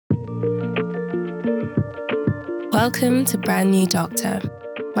Welcome to Brand New Doctor.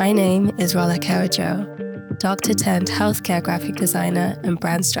 My name is Rola Karajo, doctor turned healthcare graphic designer and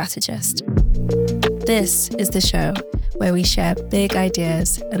brand strategist. This is the show where we share big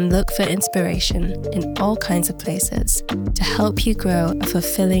ideas and look for inspiration in all kinds of places to help you grow a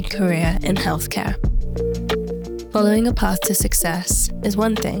fulfilling career in healthcare. Following a path to success is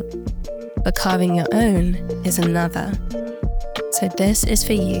one thing, but carving your own is another. So this is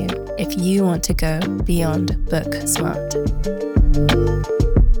for you if you want to go beyond book smart.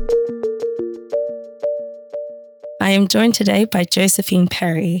 I am joined today by Josephine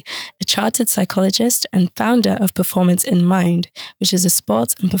Perry, a chartered psychologist and founder of Performance in Mind, which is a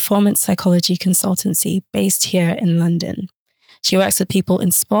sports and performance psychology consultancy based here in London. She works with people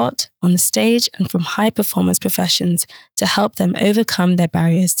in sport, on the stage, and from high-performance professions to help them overcome their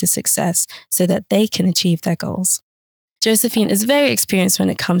barriers to success so that they can achieve their goals. Josephine is very experienced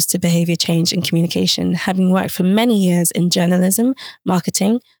when it comes to behavior change and communication, having worked for many years in journalism,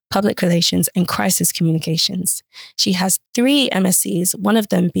 marketing, public relations, and crisis communications. She has 3 MScs, one of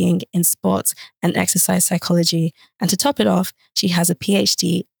them being in sports and exercise psychology. And to top it off, she has a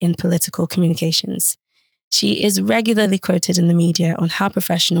PhD in political communications. She is regularly quoted in the media on how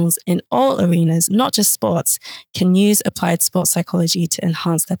professionals in all arenas, not just sports, can use applied sports psychology to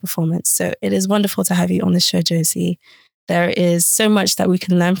enhance their performance. So it is wonderful to have you on the show, Josie. There is so much that we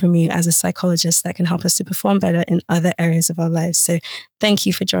can learn from you as a psychologist that can help us to perform better in other areas of our lives. So thank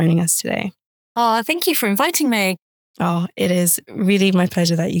you for joining us today. Oh, thank you for inviting me. Oh, it is really my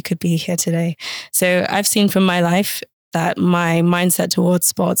pleasure that you could be here today. So I've seen from my life that my mindset towards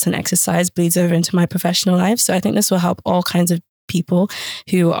sports and exercise bleeds over into my professional life. So I think this will help all kinds of people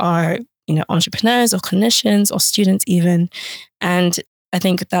who are, entrepreneurs or clinicians or students even. And I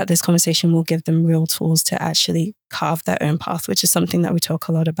think that this conversation will give them real tools to actually carve their own path, which is something that we talk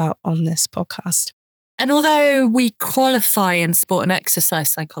a lot about on this podcast. And although we qualify in sport and exercise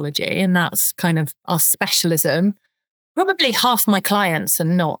psychology, and that's kind of our specialism, probably half my clients are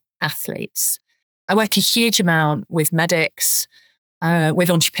not athletes. I work a huge amount with medics, with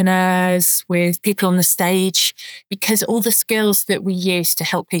entrepreneurs, with people on the stage, because all the skills that we use to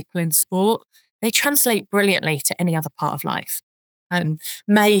help people in sport, they translate brilliantly to any other part of life.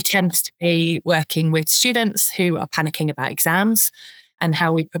 May tends to be working with students who are panicking about exams and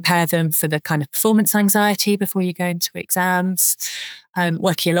how we prepare them for the kind of performance anxiety before you go into exams.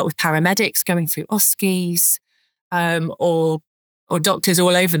 Working a lot with paramedics going through OSCEs, or doctors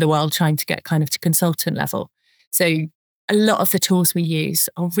all over the world trying to get kind of to consultant level. So a lot of the tools we use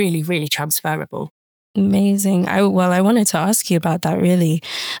are really, really transferable. Amazing. I wanted to ask you about that really.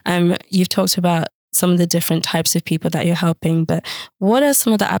 You've talked about some of the different types of people that you're helping, but what are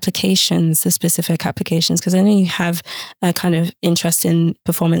some of the applications, the specific applications? Because I know you have a kind of interest in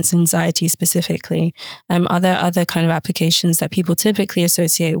performance anxiety specifically. Are there other kind of applications that people typically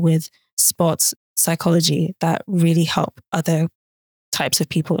associate with sports psychology that really help other types of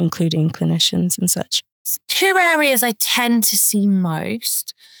people, including clinicians and such? 2 areas I tend to see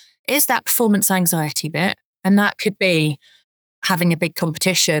most is that performance anxiety bit, and that could be having a big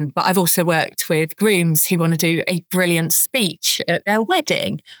competition, but I've also worked with grooms who want to do a brilliant speech at their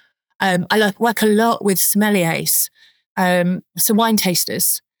wedding. I work a lot with sommeliers, so wine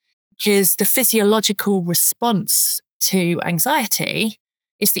tasters, because the physiological response to anxiety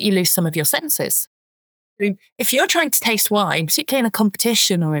is that you lose some of your senses. If you're trying to taste wine, particularly in a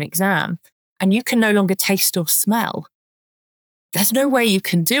competition or an exam, and you can no longer taste or smell, there's no way you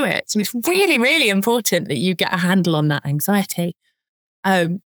can do it. So it's really, really important that you get a handle on that anxiety.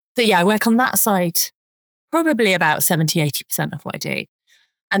 I work on that side, probably about 70, 80% of what I do.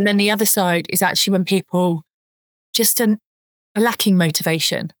 And then the other side is actually when people just are lacking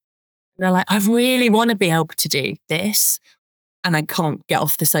motivation. They're like, I really want to be able to do this, and I can't get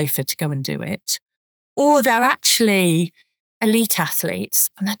off the sofa to go and do it. Or they're actually elite athletes,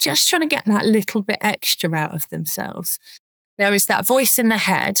 and they're just trying to get that little bit extra out of themselves. There is that voice in the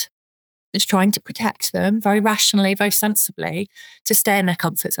head that's trying to protect them very rationally, very sensibly, to stay in their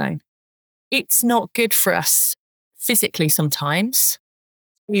comfort zone. It's not good for us physically sometimes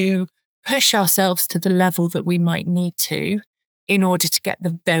to push ourselves to the level that we might need to in order to get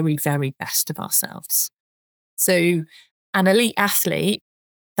the very, very best of ourselves. So an elite athlete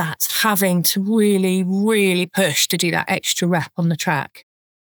that's having to really, really push to do that extra rep on the track,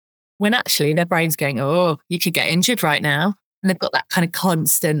 when actually their brain's going, oh, you could get injured right now. And they've got that kind of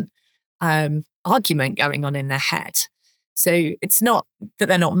constant argument going on in their head. So it's not that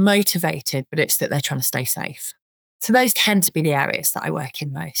they're not motivated, but it's that they're trying to stay safe. So those tend to be the areas that I work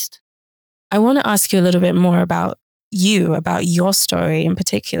in most. I want to ask you a little bit more about you, about your story in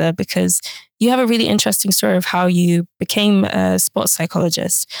particular, because you have a really interesting story of how you became a sports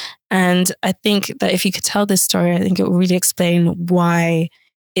psychologist. And I think that if you could tell this story, I think it will really explain why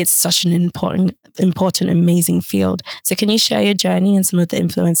it's such an important, amazing field. So can you share your journey and some of the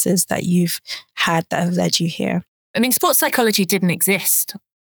influences that you've had that have led you here? I mean, sports psychology didn't exist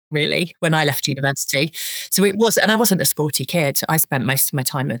really when I left university. So it was, and I wasn't a sporty kid. I spent most of my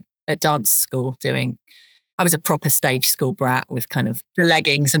time at dance school I was a proper stage school brat with kind of the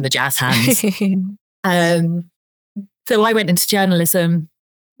leggings and the jazz hands. So I went into journalism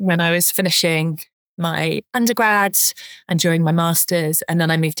when I was finishing my undergrad and during my master's, and then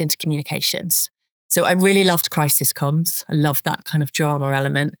I moved into communications. So I really loved crisis comms. I loved that kind of drama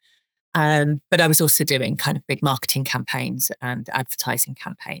element. But I was also doing kind of big marketing campaigns and advertising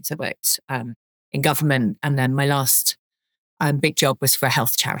campaigns. I worked in government, and then my last big job was for a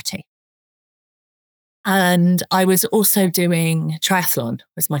health charity. And I was also doing triathlon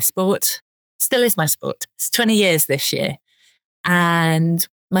was my sport, still is my sport. It's 20 years this year. And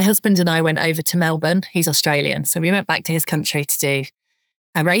my husband and I went over to Melbourne. He's Australian. So we went back to his country to do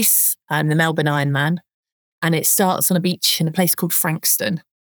a race, the Melbourne Ironman. And it starts on a beach in a place called Frankston.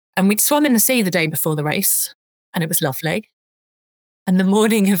 And we'd swum in the sea the day before the race, and it was lovely. And the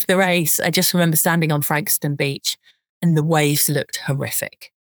morning of the race, I just remember standing on Frankston Beach, and the waves looked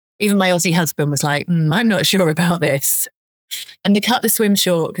horrific. Even my Aussie husband was like, I'm not sure about this. And they cut the swim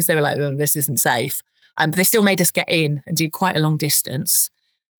short because they were like, oh, this isn't safe. But they still made us get in and do quite a long distance.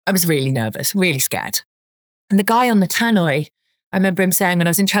 I was really nervous, really scared. And the guy on the tannoy, I remember him saying when I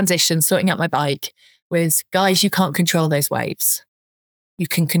was in transition, sorting out my bike, was, guys, you can't control those waves. You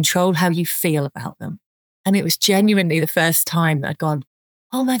can control how you feel about them. And it was genuinely the first time that I'd gone,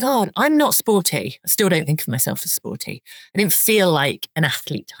 oh my God, I'm not sporty. I still don't think of myself as sporty. I didn't feel like an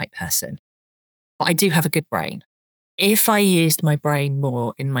athlete type person, but I do have a good brain. If I used my brain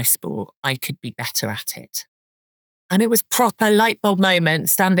more in my sport, I could be better at it. And it was proper light bulb moment,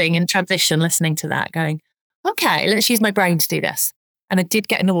 standing in transition, listening to that, going, okay, let's use my brain to do this. And I did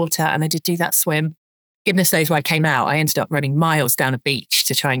get in the water and I did do that swim. Goodness knows where I came out. I ended up running miles down a beach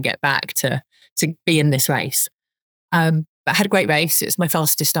to try and get back to be in this race. But I had a great race. It was my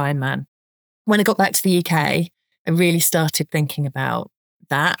fastest Ironman. When I got back to the UK, I really started thinking about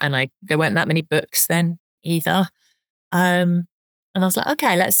that. And there weren't that many books then either. And I was like,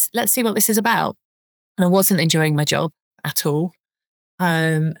 okay, let's see what this is about. And I wasn't enjoying my job at all.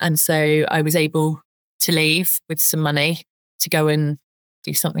 And so I was able to leave with some money to go and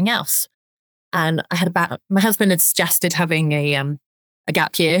do something else. And my husband had suggested having a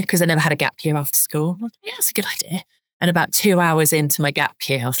gap year because I never had a gap year after school. I thought, yeah, that's a good idea. And about 2 hours into my gap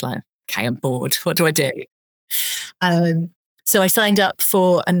year, I was like, okay, I'm bored. What do I do? So I signed up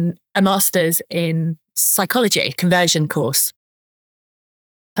for a master's in psychology, conversion course.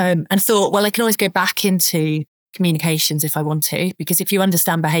 And thought, well, I can always go back into communications if I want to, because if you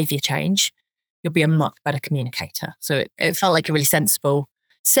understand behaviour change, you'll be a much better communicator. So it felt like a really sensible,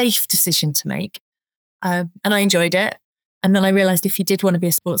 safe decision to make. And I enjoyed it. And then I realised if you did want to be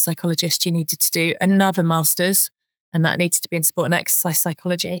a sports psychologist, you needed to do another master's, and that needed to be in sport and exercise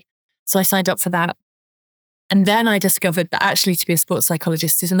psychology. So I signed up for that. And then I discovered that actually to be a sports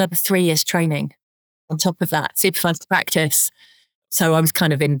psychologist is another 3 years training on top of that, supervised practice. So I was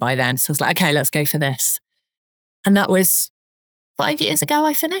kind of in by then. So I was like, okay, let's go for this. And that was 5 years ago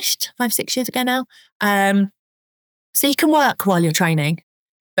I finished, 5-6 years ago now. So you can work while you're training,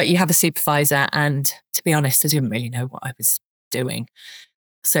 but you have a supervisor. And to be honest, I didn't really know what I was doing.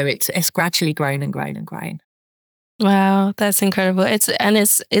 So it's gradually grown and grown and grown. Wow, that's incredible. It's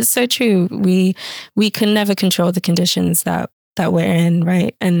so true. We can never control the conditions that we're in,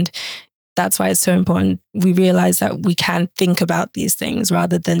 right? And that's why it's so important. We realize that we can think about these things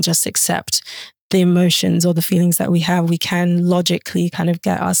rather than just accept the emotions or the feelings that we have. We can logically kind of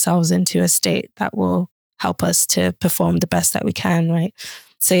get ourselves into a state that will help us to perform the best that we can, right?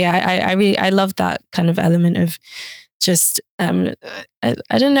 So yeah, I love that kind of element of just, I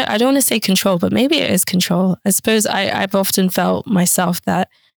don't know, I don't want to say control, but maybe it is control. I suppose I've often felt myself that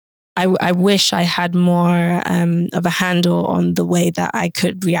I wish I had more of a handle on the way that I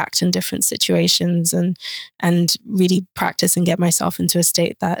could react in different situations and really practice and get myself into a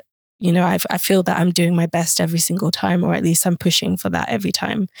state that, you know, I feel that I'm doing my best every single time, or at least I'm pushing for that every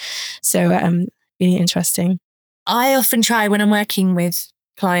time. So really interesting. I often try when I'm working with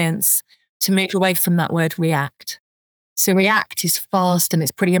clients to move away from that word react. So react is fast and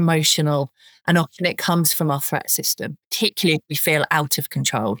it's pretty emotional, and often it comes from our threat system, particularly if we feel out of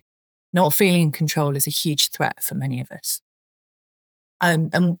control. Not feeling in control is a huge threat for many of us.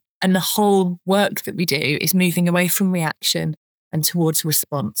 And And the whole work that we do is moving away from reaction and towards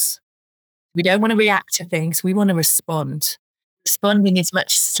response. We don't want to react to things. We want to respond. Responding is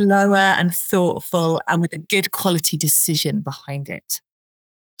much slower and thoughtful and with a good quality decision behind it.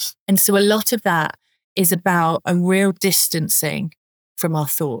 And so a lot of that is about a real distancing from our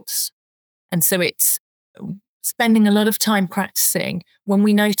thoughts. And so it's spending a lot of time practicing when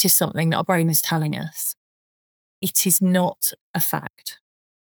we notice something that our brain is telling us. It is not a fact.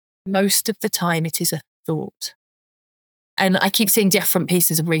 Most of the time, it is a thought. And I keep seeing different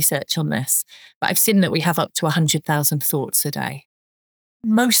pieces of research on this, but I've seen that we have up to 100,000 thoughts a day.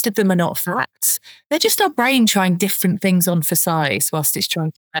 Most of them are not facts. They're just our brain trying different things on for size whilst it's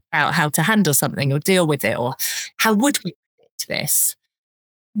trying to figure out how to handle something or deal with it, or how would we predict this?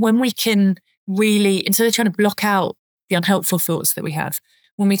 When we can really, instead of trying to block out the unhelpful thoughts that we have,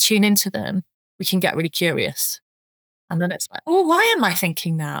 when we tune into them, we can get really curious. And then it's like, oh, why am I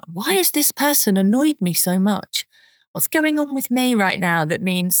thinking that? Why has this person annoyed me so much? What's going on with me right now that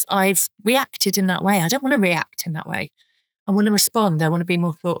means I've reacted in that way? I don't want to react in that way. I want to respond. I want to be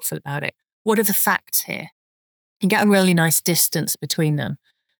more thoughtful about it. What are the facts here? You get a really nice distance between them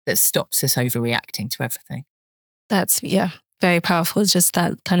that stops us overreacting to everything. That's, very powerful. Just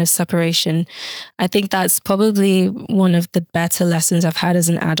that kind of separation. I think that's probably one of the better lessons I've had as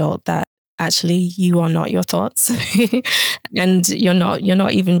an adult, that actually you are not your thoughts and you're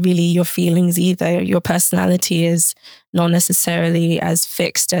not even really your feelings either. Your personality is not necessarily as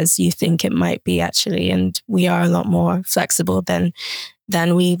fixed as you think it might be, actually. And we are a lot more flexible than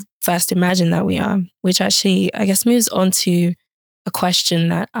we first imagined that we are, which actually, I guess, moves on to a question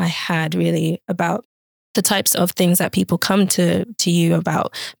that I had really about the types of things that people come to you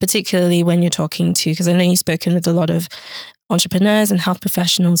about, particularly when you're talking to, because I know you've spoken with a lot of entrepreneurs and health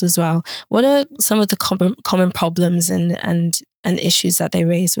professionals as well. What are some of the common problems and issues that they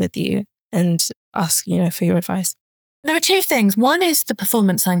raise with you and ask, for your advice? There are two things. One is the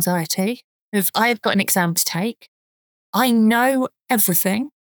performance anxiety. If I've got an exam to take, I know everything.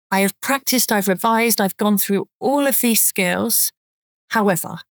 I have practiced, I've revised, I've gone through all of these skills.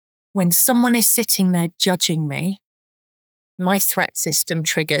 However, when someone is sitting there judging me, my threat system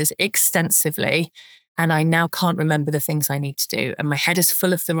triggers extensively, and I now can't remember the things I need to do. And my head is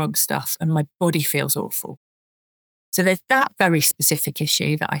full of the wrong stuff and my body feels awful. So there's that very specific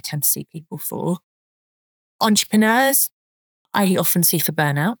issue that I tend to see people for. Entrepreneurs, I often see for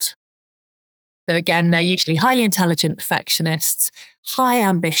burnout. So again, they're usually highly intelligent perfectionists, high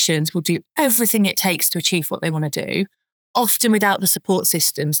ambitions, will do everything it takes to achieve what they want to do, often without the support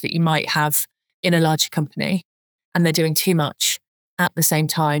systems that you might have in a larger company. And they're doing too much at the same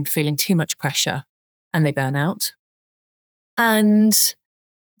time, feeling too much pressure, and they burn out. And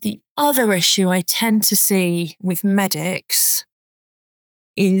the other issue I tend to see with medics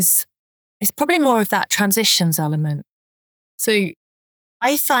is probably more of that transitions element. So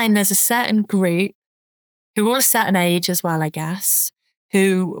I find there's a certain group who are a certain age as well, I guess,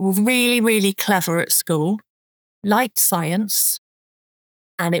 who were really, really clever at school, liked science,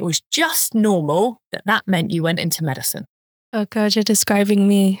 and it was just normal that meant you went into medicine. Oh God, you're describing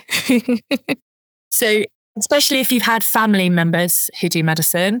me. So especially if you've had family members who do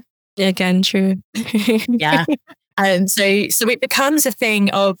medicine. Again, true. Yeah. And so it becomes a thing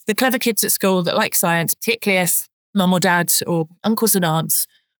of the clever kids at school that like science, particularly if mum or dad or uncles and aunts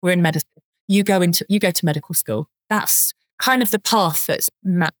were in medicine. You go to medical school. That's kind of the path that's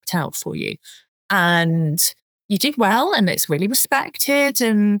mapped out for you. And you did well, and it's really respected,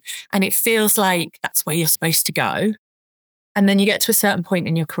 and it feels like that's where you're supposed to go. And then you get to a certain point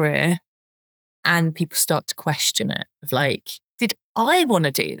in your career and people start to question it, of like, did I want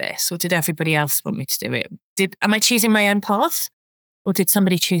to do this, or did everybody else want me to do it? Am I choosing my own path, or did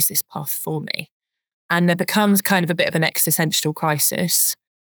somebody choose this path for me? And there becomes kind of a bit of an existential crisis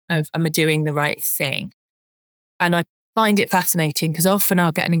of, am I doing the right thing? And I find it fascinating because often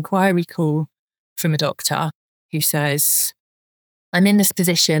I'll get an inquiry call from a doctor who says, I'm in this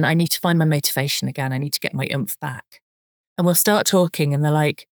position, I need to find my motivation again, I need to get my oomph back. And we'll start talking and they're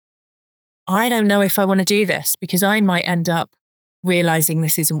like, I don't know if I want to do this because I might end up realizing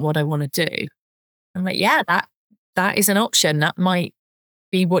this isn't what I want to do. I'm like, yeah, that is an option. That might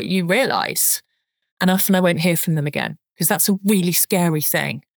be what you realize. And often I won't hear from them again because that's a really scary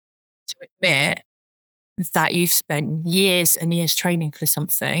thing to admit, that you've spent years and years training for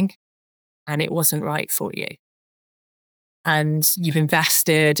something and it wasn't right for you. And you've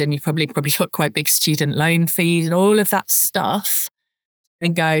invested and you've probably got quite big student loan fees and all of that stuff,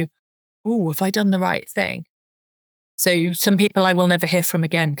 and go, oh, have I done the right thing? So some people I will never hear from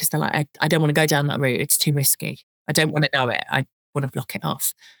again because they're like, I don't want to go down that route. It's too risky. I don't want to know it. I want to block it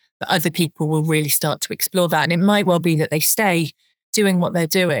off. But other people will really start to explore that. And it might well be that they stay doing what they're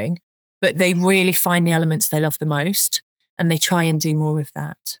doing, but they really find the elements they love the most and they try and do more of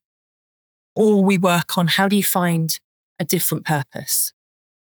that. Or we work on how do you find a different purpose?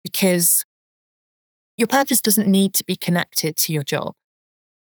 Because your purpose doesn't need to be connected to your job.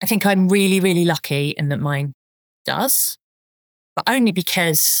 I think I'm really, really lucky in that mine does, but only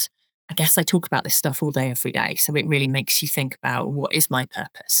because I guess I talk about this stuff all day, every day. So it really makes you think about, what is my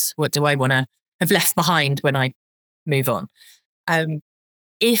purpose? What do I want to have left behind when I move on?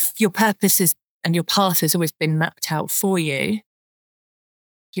 If your purpose is and your path has always been mapped out for you,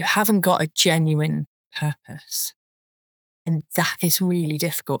 you haven't got a genuine purpose. And that is really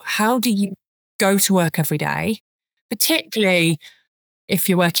difficult. How do you go to work every day, particularly if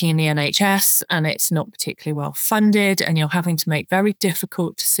you're working in the NHS and it's not particularly well funded and you're having to make very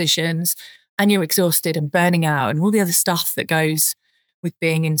difficult decisions and you're exhausted and burning out and all the other stuff that goes with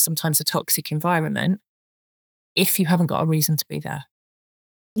being in sometimes a toxic environment, if you haven't got a reason to be there?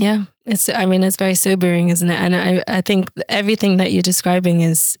 Yeah, it's very sobering, isn't it? And I think everything that you're describing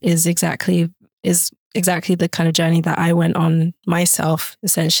is exactly the kind of journey that I went on myself,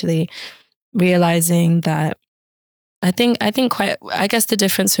 essentially realizing that I guess the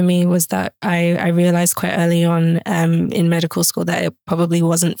difference for me was that I realized quite early on in medical school that it probably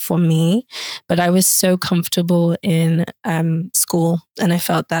wasn't for me, but I was so comfortable in school, and I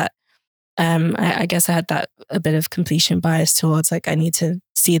felt that I guess I had that a bit of completion bias towards, like, I need to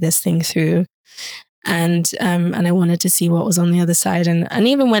see this thing through. And I wanted to see what was on the other side, and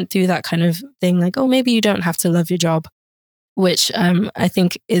even went through that kind of thing, like, oh, maybe you don't have to love your job, which I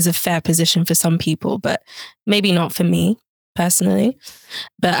think is a fair position for some people, but maybe not for me personally.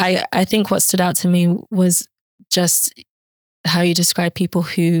 But I think what stood out to me was just how you describe people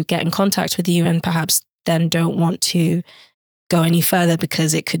who get in contact with you and perhaps then don't want to go any further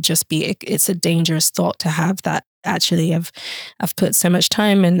because it could just be, it's a dangerous thought to have, that actually I've put so much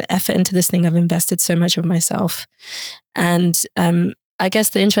time and effort into this thing. I've invested so much of myself. And I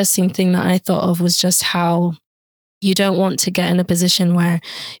guess the interesting thing that I thought of was just how you don't want to get in a position where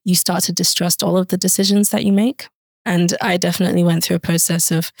you start to distrust all of the decisions that you make. And I definitely went through a process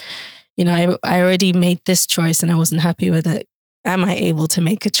of, I already made this choice and I wasn't happy with it. Am I able to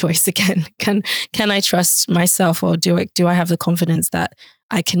make a choice again? Can I trust myself, or do I have the confidence that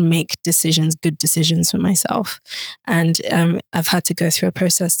I can make good decisions for myself? And I've had to go through a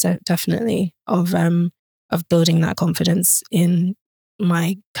process definitely of building that confidence in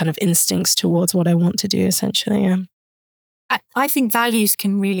my kind of instincts towards what I want to do, essentially. Yeah. I think values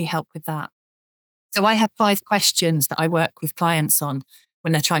can really help with that. So I have 5 questions that I work with clients on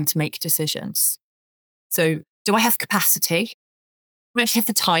when they're trying to make decisions. So, do I have capacity? Do I actually have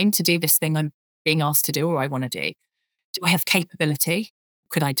the time to do this thing I'm being asked to do or I want to do? Do I have capability?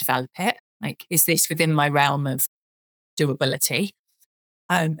 Could I develop it? Like, is this within my realm of doability?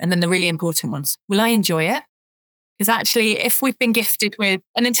 And then the really important ones, will I enjoy it? Because actually, if we've been gifted with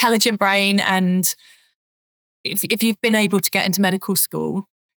an intelligent brain, and if you've been able to get into medical school,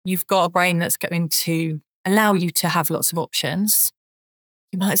 you've got a brain that's going to allow you to have lots of options.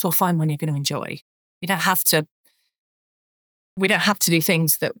 You might as well find one you're going to enjoy. We don't have to do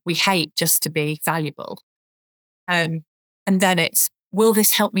things that we hate just to be valuable. And then it's, will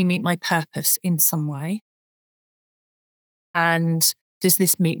this help me meet my purpose in some way? And does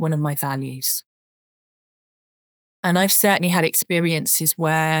this meet one of my values? And I've certainly had experiences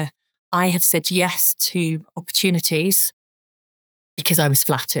where I have said yes to opportunities because I was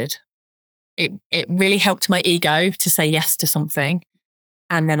flattered. It really helped my ego to say yes to something.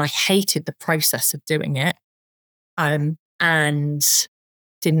 And then I hated the process of doing it and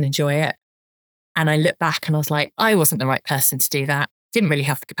didn't enjoy it. And I look back and I was like, I wasn't the right person to do that. Didn't really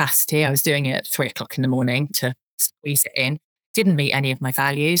have the capacity. I was doing it at 3:00 in the morning to squeeze it in. Didn't meet any of my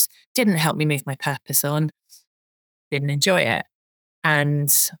values. Didn't help me move my purpose on. Didn't enjoy it.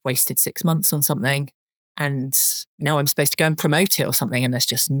 And wasted 6 months on something. And now I'm supposed to go and promote it or something. And there's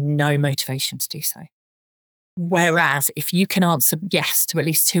just no motivation to do so. Whereas if you can answer yes to at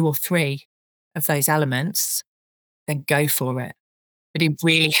least 2 or 3 of those elements, then go for it. But it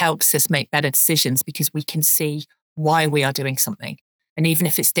really helps us make better decisions because we can see why we are doing something. And even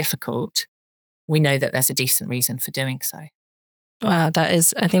if it's difficult, we know that there's a decent reason for doing so. Wow, I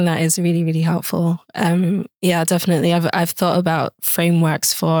think that is really, really helpful. Yeah, definitely. I've thought about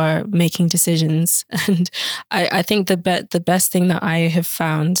frameworks for making decisions, and I think the best thing that I have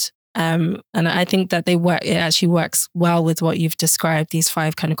found, and I think that it actually works well with what you've described, these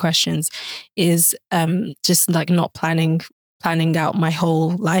 5 kind of questions, is just like not planning planning out my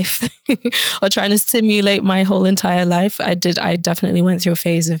whole life or trying to simulate my whole entire life. I definitely went through a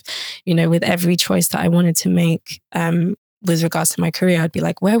phase of, with every choice that I wanted to make, with regards to my career, I'd be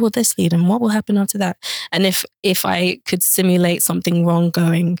like, where will this lead and what will happen after that? And if I could simulate something wrong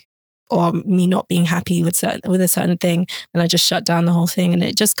going, or me not being happy with a certain thing, then I just shut down the whole thing, and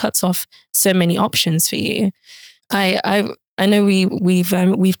it just cuts off so many options for you. I know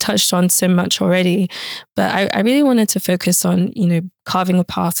we've touched on so much already, but I really wanted to focus on, carving a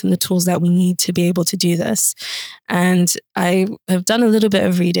path and the tools that we need to be able to do this. And I have done a little bit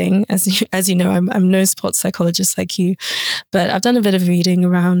of reading, as you know, I'm no sports psychologist like you, but I've done a bit of reading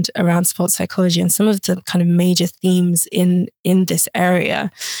around sports psychology and some of the kind of major themes in this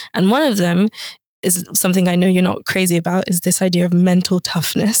area. And one of them is something I know you're not crazy about, is this idea of mental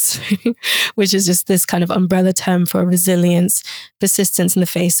toughness, which is just this kind of umbrella term for resilience, persistence in the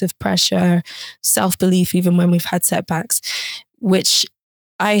face of pressure, self-belief, even when we've had setbacks, which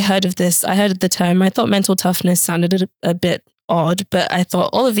I heard of the term. I thought mental toughness sounded a bit odd, but I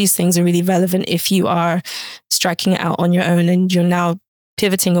thought all of these things are really relevant if you are striking it out on your own and you're now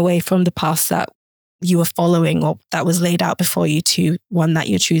pivoting away from the path that you were following or that was laid out before you to one that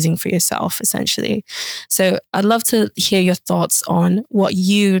you're choosing for yourself, essentially. So I'd love to hear your thoughts on what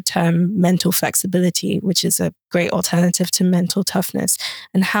you term mental flexibility, which is a great alternative to mental toughness,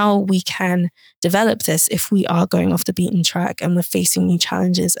 and how we can develop this if we are going off the beaten track and we're facing new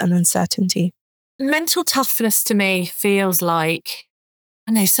challenges and uncertainty. Mental toughness to me feels like,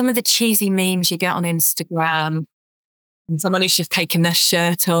 I know, some of the cheesy memes you get on Instagram, and someone who's just taken their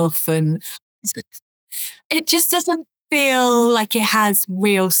shirt off, and it just doesn't feel like it has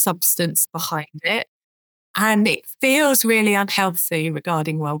real substance behind it. And it feels really unhealthy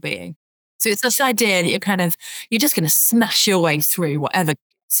regarding well-being. So it's this idea that you're just going to smash your way through whatever's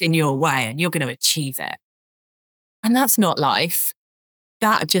in your way and you're going to achieve it. And that's not life.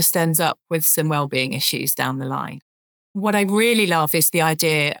 That just ends up with some well-being issues down the line. What I really love is the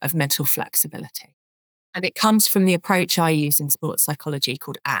idea of mental flexibility. And it comes from the approach I use in sports psychology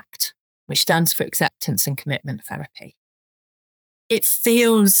called ACT, which stands for Acceptance and Commitment Therapy. It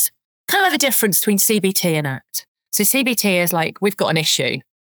feels kind of like the difference between CBT and ACT. So CBT is like, we've got an issue,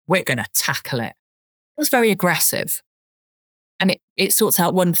 we're going to tackle it. It's very aggressive, and it sorts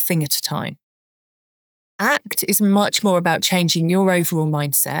out one thing at a time. ACT is much more about changing your overall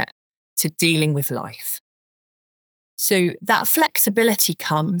mindset to dealing with life. So that flexibility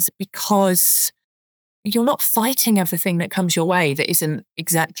comes because you're not fighting everything that comes your way that isn't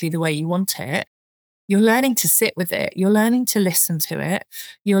exactly the way you want it. You're learning to sit with it. You're learning to listen to it.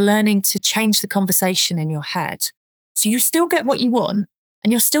 You're learning to change the conversation in your head. So you still get what you want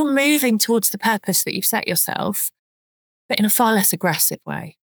and you're still moving towards the purpose that you've set yourself, but in a far less aggressive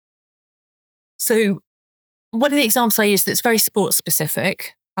way. So one of the examples I use that's very sports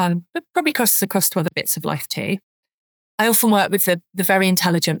specific, but probably crosses across to other bits of life too. I often work with the very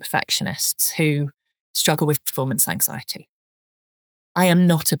intelligent perfectionists who struggle with performance anxiety. I am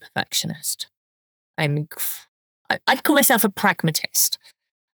not a perfectionist. I'd call myself a pragmatist.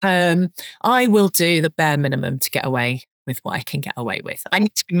 I will do the bare minimum to get away with what I can get away with. I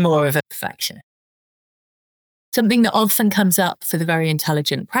need to be more of a perfectionist. Something that often comes up for the very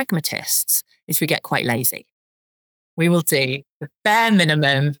intelligent pragmatists is we get quite lazy. We will do the bare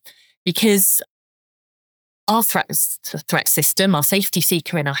minimum because our threat system, our safety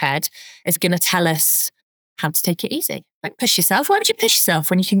seeker in our head, is going to tell us how to take it easy. Don't push yourself. Why would you push yourself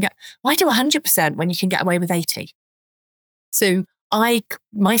when you can why do 100% when you can get away with 80? So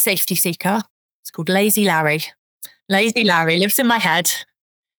my safety seeker, it's called Lazy Larry. Lazy Larry lives in my head,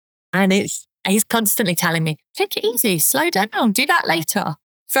 and he's constantly telling me, take it easy, slow down, do that later.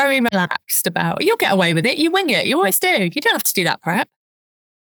 Very relaxed about, you'll get away with it. You wing it. You always do. You don't have to do that prep.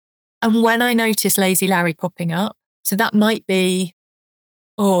 And when I notice Lazy Larry popping up, so that might be,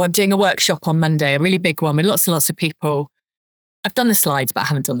 I'm doing a workshop on Monday, a really big one with lots and lots of people. I've done the slides, but I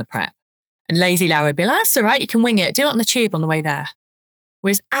haven't done the prep. And Lazy Larry would be like, that's all right, you can wing it. Do it on the tube on the way there.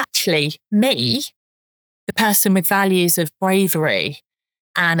 Whereas actually me, the person with values of bravery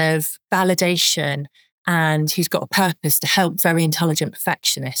and of validation and who's got a purpose to help very intelligent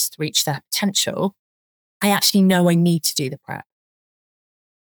perfectionists reach their potential, I actually know I need to do the prep.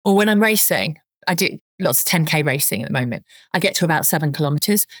 Or when I'm racing, I do lots of 10K racing at the moment. I get to about 7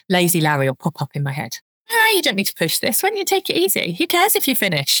 kilometers. Lazy Larry will pop up in my head. You don't need to push this. Why don't you take it easy? Who cares if you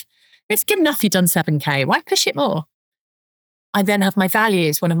finish? It's good enough you've done 7K. Why push it more? I then have my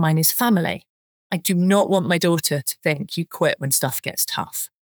values. One of mine is family. I do not want my daughter to think you quit when stuff gets tough.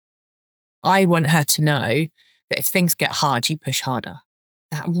 I want her to know that if things get hard, you push harder.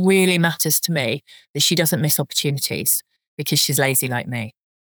 That really matters to me, that she doesn't miss opportunities. because she's lazy like me.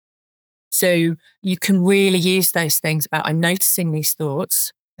 So you can really use those things about, I'm noticing these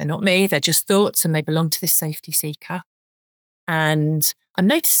thoughts. They're not me, they're just thoughts and they belong to this safety seeker. And I'm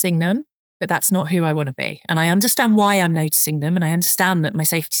noticing them, but that's not who I want to be. And I understand why I'm noticing them. And I understand that my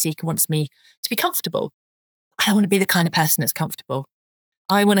safety seeker wants me to be comfortable. I don't want to be the kind of person that's comfortable.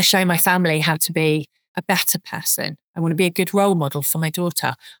 I want to show my family how to be a better person. I want to be a good role model for my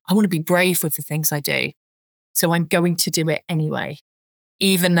daughter. I want to be brave with the things I do. So I'm going to do it anyway,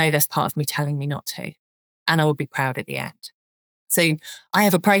 even though there's part of me telling me not to. And I will be proud at the end. So I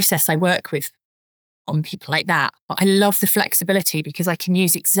have a process I work with on people like that. But I love the flexibility because I can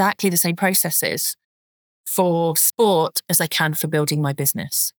use exactly the same processes for sport as I can for building my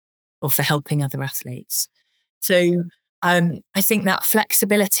business or for helping other athletes. So I think that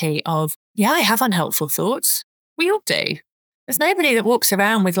flexibility of, I have unhelpful thoughts. We all do. There's nobody that walks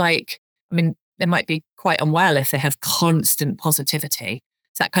around with they might be quite unwell if they have constant positivity.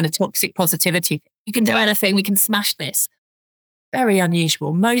 It's that kind of toxic positivity. You can do anything. We can smash this. Very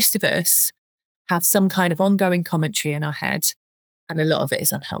unusual. Most of us have some kind of ongoing commentary in our head, and a lot of it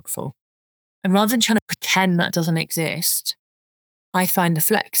is unhelpful. And rather than trying to pretend that doesn't exist, I find the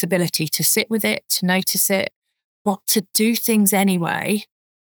flexibility to sit with it, to notice it, but to do things anyway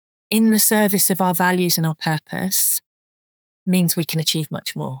in the service of our values and our purpose means we can achieve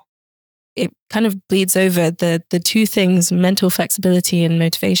much more. It kind of bleeds over the two things, mental flexibility and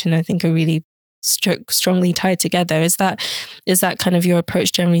motivation, I think are really strongly tied together. Is that kind of your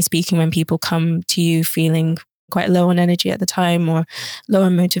approach, generally speaking, when people come to you feeling quite low on energy at the time or low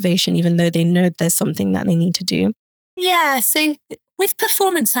on motivation, even though they know there's something that they need to do? Yeah. So with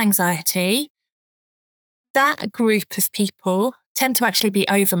performance anxiety, that group of people tend to actually be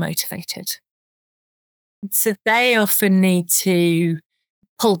overmotivated. So they often need to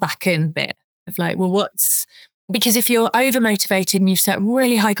pull back in a bit of because if you're overmotivated and you've set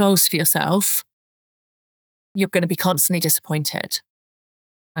really high goals for yourself, you're going to be constantly disappointed.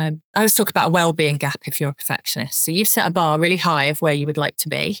 I always talk about a well-being gap if you're a perfectionist. So you've set a bar really high of where you would like to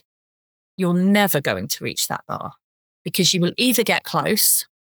be. You're never going to reach that bar because you will either get close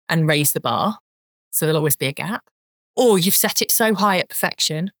and raise the bar, so there'll always be a gap, or you've set it so high at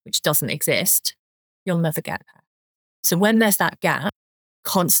perfection, which doesn't exist, you'll never get there. So when there's that gap,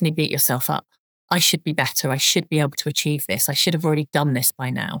 constantly beat yourself up. I should be better. I should be able to achieve this. I should have already done this by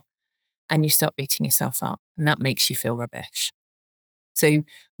now. And you start beating yourself up, and that makes you feel rubbish. So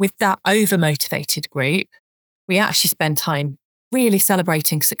with that overmotivated group, we actually spend time really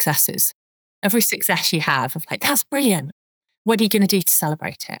celebrating successes. Every success you have, of that's brilliant. What are you going to do to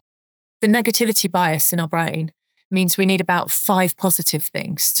celebrate it? The negativity bias in our brain means we need about 5 positive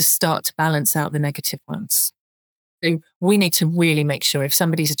things to start to balance out the negative ones. So we need to really make sure if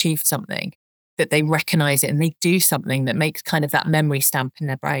somebody's achieved something, that they recognize it and they do something that makes kind of that memory stamp in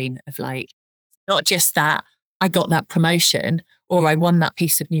their brain of not just that I got that promotion or I won that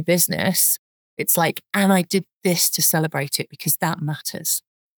piece of new business. It's and I did this to celebrate it because that matters.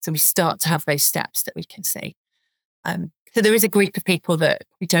 So we start to have those steps that we can see. So there is a group of people that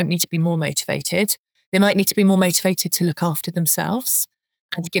we don't need to be more motivated. They might need to be more motivated to look after themselves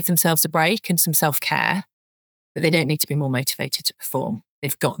and to give themselves a break and some self-care, but they don't need to be more motivated to perform.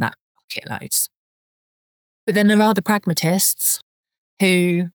 They've got that bucket loads. But then there are the pragmatists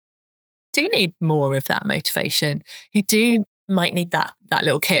who do need more of that motivation, who might need that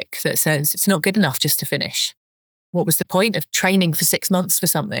little kick that says it's not good enough just to finish. What was the point of training for 6 months for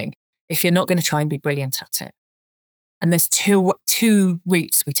something if you're not going to try and be brilliant at it? And there's two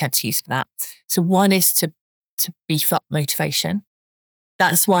routes we tend to use for that. So one is to beef up motivation.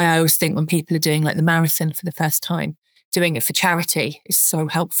 That's why I always think when people are doing the marathon for the first time, doing it for charity is so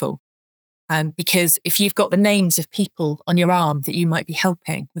helpful. Because if you've got the names of people on your arm that you might be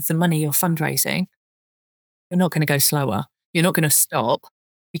helping with the money you're fundraising, you're not going to go slower. You're not going to stop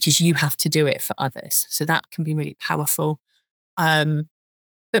because you have to do it for others. So that can be really powerful.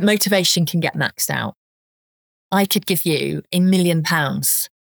 But motivation can get maxed out. I could give you £1 million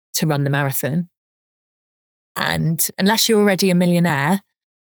to run the marathon. And unless you're already a millionaire,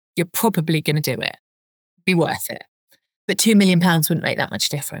 you're probably going to do it. Be worth it. But £2 million wouldn't make that much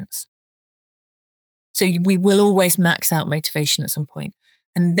difference. So we will always max out motivation at some point.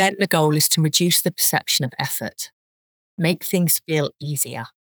 And then the goal is to reduce the perception of effort, make things feel easier.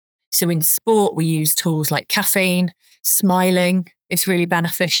 So in sport, we use tools like caffeine, smiling. It's really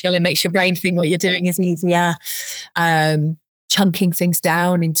beneficial. It makes your brain think what you're doing is easier. Chunking things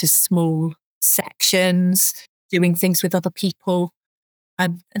down into small sections, doing things with other people.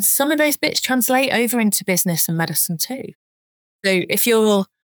 And some of those bits translate over into business and medicine too. So if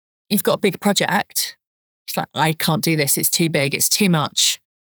you've got a big project It's like, I can't do this. It's too big. It's too much.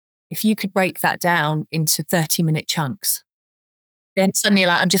 If you could break that down into 30-minute chunks, then suddenly you're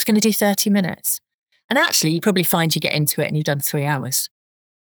like, I'm just going to do 30 minutes. And actually, you probably find you get into it and you've done 3 hours.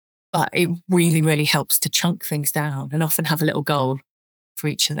 But it really, really helps to chunk things down and often have a little goal for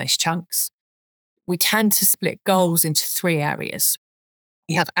each of those chunks. We tend to split goals into 3 areas.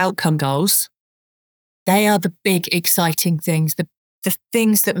 We have outcome goals. They are the big, exciting things, the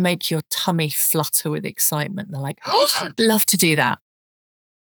things that make your tummy flutter with excitement. They're like, oh, I'd love to do that.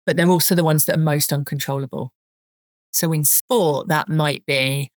 But they're also the ones that are most uncontrollable. So in sport, that might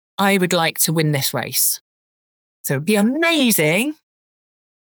be, I would like to win this race. So it'd be amazing.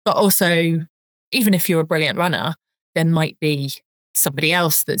 But also, even if you're a brilliant runner, there might be somebody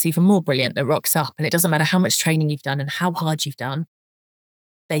else that's even more brilliant that rocks up. And it doesn't matter how much training you've done and how hard you've done,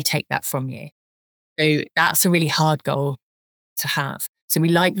 they take that from you. So that's a really hard goal to have. So we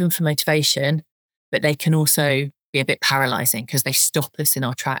like them for motivation, but they can also be a bit paralyzing because they stop us in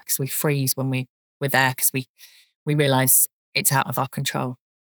our tracks. We freeze when we're there because we realize it's out of our control.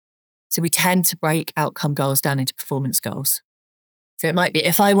 So we tend to break outcome goals down into performance goals. So it might be,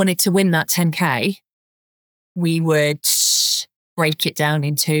 if I wanted to win that 10K, we would break it down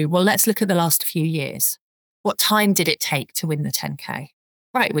into, well, let's look at the last few years. What time did it take to win the 10K?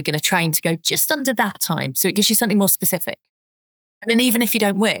 Right, we're going to train to go just under that time. So it gives you something more specific. And then even if you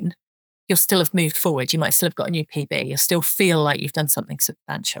don't win, you'll still have moved forward. You might still have got a new PB. You'll still feel like you've done something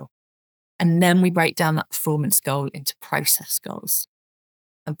substantial. And then we break down that performance goal into process goals.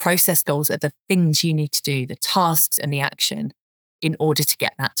 And process goals are the things you need to do, the tasks and the action in order to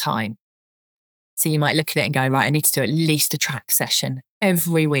get that time. So you might look at it and go, right, I need to do at least a track session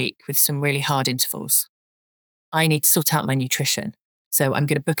every week with some really hard intervals. I need to sort out my nutrition. So I'm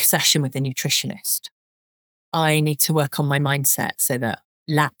going to book a session with a nutritionist. I need to work on my mindset so that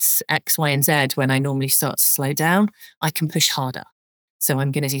laps X, Y, and Z, when I normally start to slow down, I can push harder. So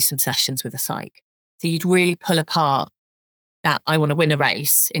I'm going to do some sessions with a psych. So you'd really pull apart that I want to win a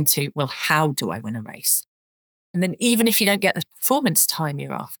race into, well, how do I win a race? And then even if you don't get the performance time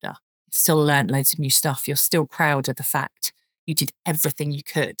you're after, you've still learned loads of new stuff. You're still proud of the fact you did everything you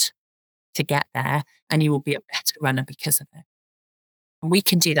could to get there, and you will be a better runner because of it. And we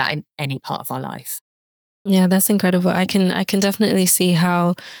can do that in any part of our life. Yeah, that's incredible. I can definitely see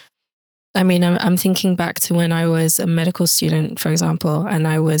how, I mean, I'm thinking back to when I was a medical student, for example, and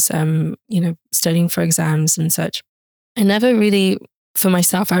I was, studying for exams and such. I never really, for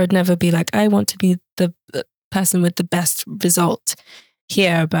myself, I would never be like, I want to be the person with the best result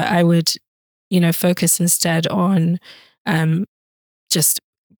here, but I would, focus instead on just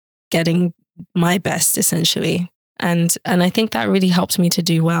getting my best, essentially. And I think that really helped me to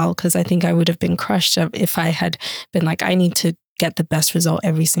do well, because I think I would have been crushed if I had been like, I need to get the best result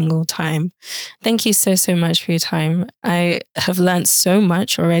every single time. Thank you so, so much for your time. I have learned so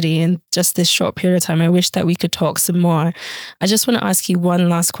much already in just this short period of time. I wish that we could talk some more. I just want to ask you one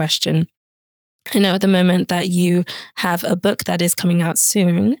last question. I know at the moment that you have a book that is coming out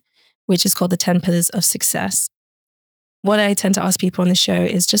soon, which is called The 10 Pillars of Success. What I tend to ask people on the show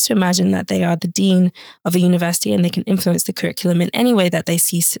is just to imagine that they are the dean of a university and they can influence the curriculum in any way that they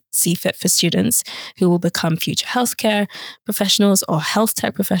see fit for students who will become future healthcare professionals or health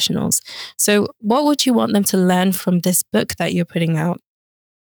tech professionals. So what would you want them to learn from this book that you're putting out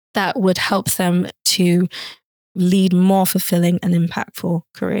that would help them to lead more fulfilling and impactful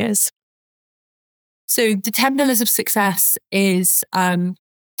careers? So the 10 Pillars of Success is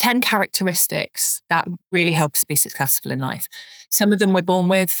 10 characteristics that really help us be successful in life. Some of them we're born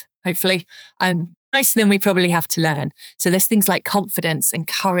with, hopefully. Most of them we probably have to learn. So there's things like confidence and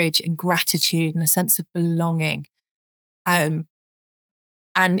courage and gratitude and a sense of belonging. And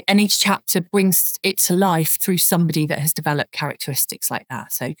each chapter brings it to life through somebody that has developed characteristics like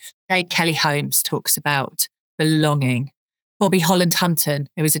that. So Kelly Holmes talks about belonging. Bobby Holland Hunton,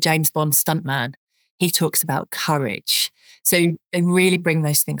 who was a James Bond stuntman, he talks about courage. So they really bring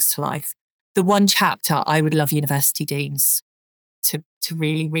those things to life. The one chapter I would love university deans to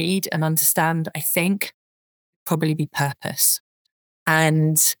really read and understand, I think, probably be purpose.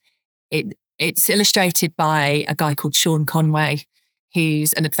 And it's illustrated by a guy called Sean Conway,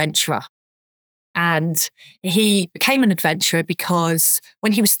 who's an adventurer. And he became an adventurer because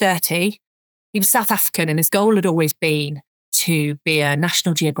when he was 30, he was South African, and his goal had always been to be a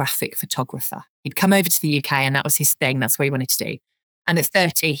National Geographic photographer. He'd come over to the UK and that was his thing. That's what he wanted to do. And at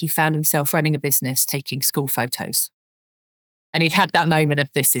 30, he found himself running a business, taking school photos. And he'd had that moment of,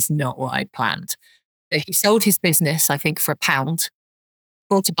 this is not what I planned. So he sold his business, I think, for £1,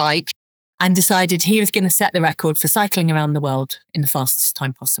 bought a bike, and decided he was going to set the record for cycling around the world in the fastest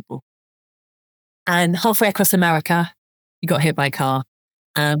time possible. And halfway across America, he got hit by a car.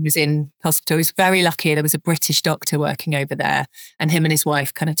 Was in hospital. He was very lucky. There was a British doctor working over there, and him and his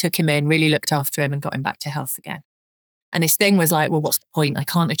wife kind of took him in, really looked after him and got him back to health again. And his thing was like, well, what's the point? I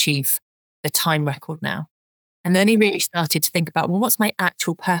can't achieve the time record now. And then he really started to think about, well, what's my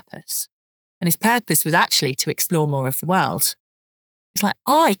actual purpose? And his purpose was actually to explore more of the world. He's like,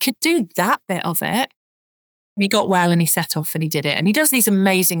 oh, I could do that bit of it. And he got well and he set off and he did it. And he does these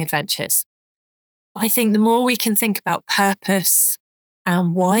amazing adventures. I think the more we can think about purpose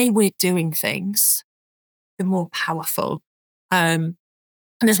and why we're doing things, the more powerful. And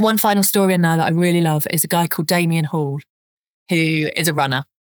there's one final story in there that I really love. Is a guy called Damien Hall, who is a runner.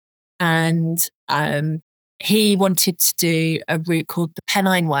 And he wanted to do a route called the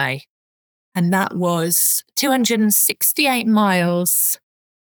Pennine Way. And that was 268 miles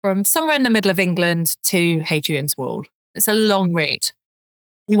from somewhere in the middle of England to Hadrian's Wall. It's a long route.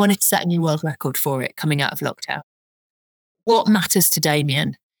 He wanted to set a new world record for it coming out of lockdown. What matters to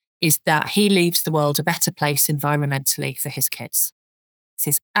Damien is that he leaves the world a better place environmentally for his kids. It's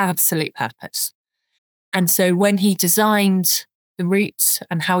his absolute purpose. And so when he designed the route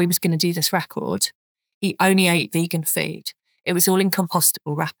and how he was going to do this record, he only ate vegan food. It was all in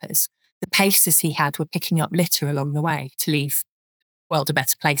compostable wrappers. The paces he had were picking up litter along the way to leave the world a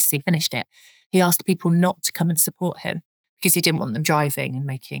better place as he finished it. He asked people not to come and support him because he didn't want them driving and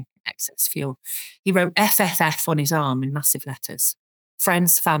making excess fuel. He wrote FFF on his arm in massive letters.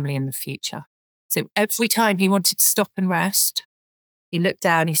 Friends, family, and the future. So every time he wanted to stop and rest, he looked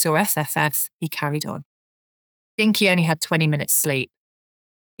down, he saw FFF, he carried on. I think he only had 20 minutes sleep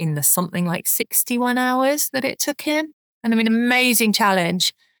in the something like 61 hours that it took him. And I mean, amazing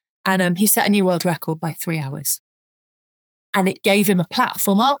challenge. And he set a new world record by 3 hours. And it gave him a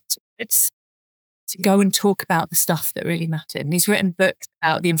platform afterwards to go and talk about the stuff that really mattered. And he's written books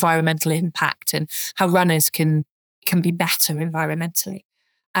about the environmental impact and how runners can be better environmentally.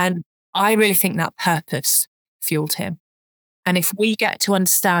 And I really think that purpose fueled him. And if we get to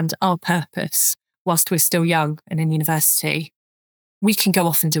understand our purpose whilst we're still young and in university, we can go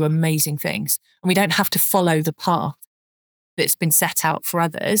off and do amazing things. And we don't have to follow the path that's been set out for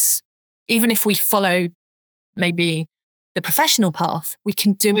others. Even if we follow maybe the professional path, we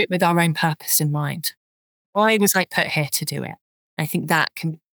can do it with our own purpose in mind. Why was I put here to do it? I think that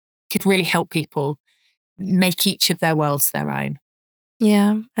could really help people make each of their worlds their own.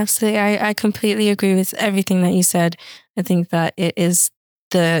 Yeah, absolutely. I completely agree with everything that you said. I think that it is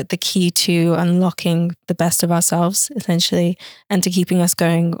the key to unlocking the best of ourselves, essentially, and to keeping us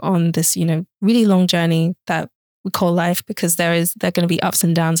going on this, really long journey that we call life, because there are going to be ups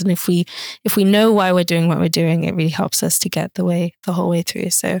and downs. And if we know why we're doing what we're doing, it really helps us to get the whole way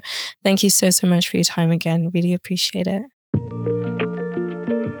through. So thank you so much for your time again. Really appreciate it.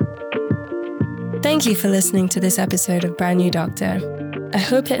 Thank you for listening to this episode of Brand New Doctor. I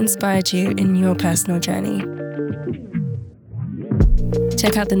hope it inspired you in your personal journey.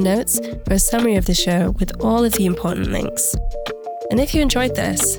 Check out the notes for a summary of the show with all of the important links. And if you enjoyed this,